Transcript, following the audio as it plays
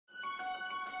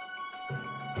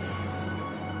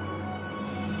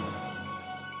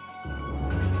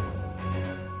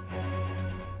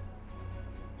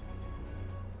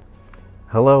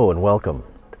Hello and welcome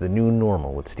to the New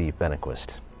Normal with Steve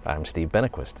Benaquist. I'm Steve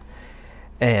Benaquist,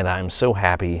 and I'm so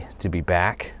happy to be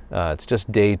back. It's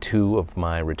just day 2 of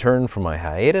my return from my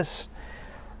hiatus,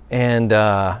 and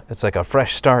it's like a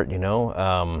fresh start, you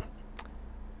know.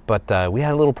 But we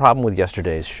had a little problem with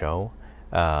yesterday's show.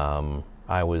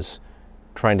 I was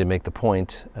trying to make the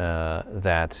point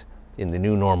that in the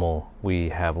new normal we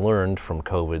have learned from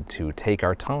COVID to take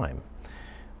our time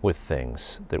with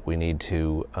things, that we need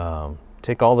to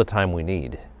take all the time we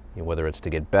need, whether it's to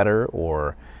get better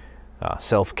or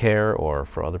self-care or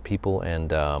for other people.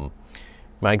 And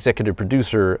my executive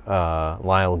producer,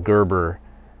 Lyle Gerber,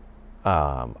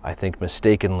 I think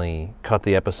mistakenly cut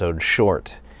the episode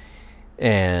short.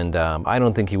 And I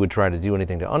don't think he would try to do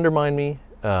anything to undermine me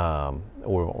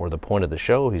or the point of the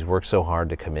show. He's worked so hard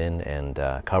to come in and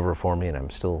cover for me, and I'm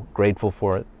still grateful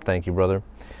for it. Thank you, brother.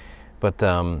 But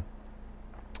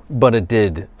it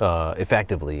did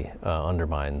effectively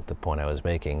undermine the point I was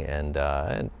making, and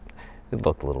it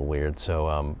looked a little weird.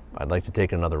 So I'd like to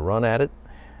take another run at it.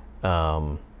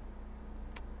 And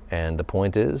the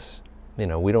point is, you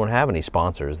know, we don't have any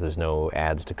sponsors. There's no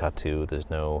ads to cut to. There's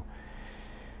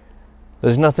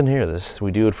nothing here.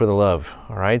 We do it for the love.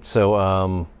 All right.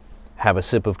 So have a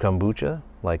sip of kombucha,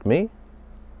 like me,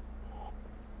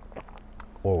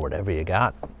 or whatever you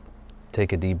got.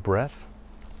 Take a deep breath.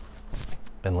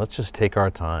 And let's just take our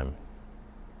time.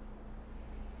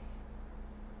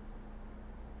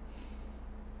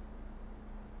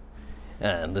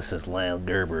 And this is Lyle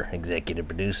Gerber, executive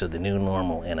producer of The New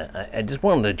Normal, and I just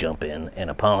wanted to jump in and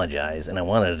apologize, and I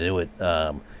wanted to do it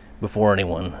before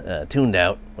anyone tuned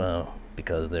out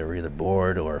because they were either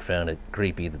bored or found it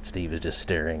creepy that Steve is just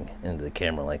staring into the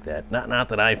camera like that. Not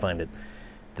that I find it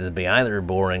to be either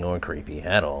boring or creepy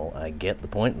at all. I get the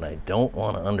point, and I don't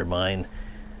want to undermine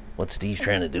what Steve's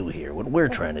trying to do here, what we're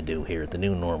trying to do here at The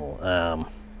New Normal.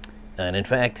 And in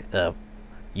fact,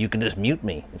 you can just mute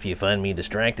me if you find me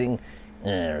distracting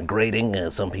or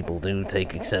grating. Some people do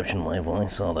take exception to my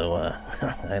voice, although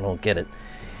I don't get it.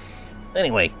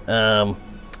 Anyway,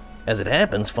 as it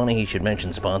happens, funny he should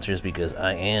mention sponsors, because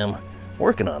I am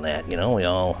working on that. You know, we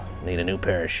all need a new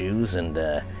pair of shoes, and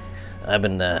I've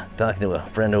been talking to a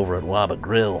friend over at Waba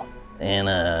Grill, and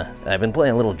I've been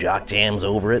playing little jock jams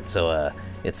over it, so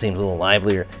it seems a little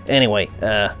livelier. Anyway,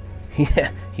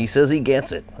 he says he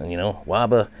gets it, and you know,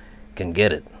 Waba can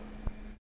get it.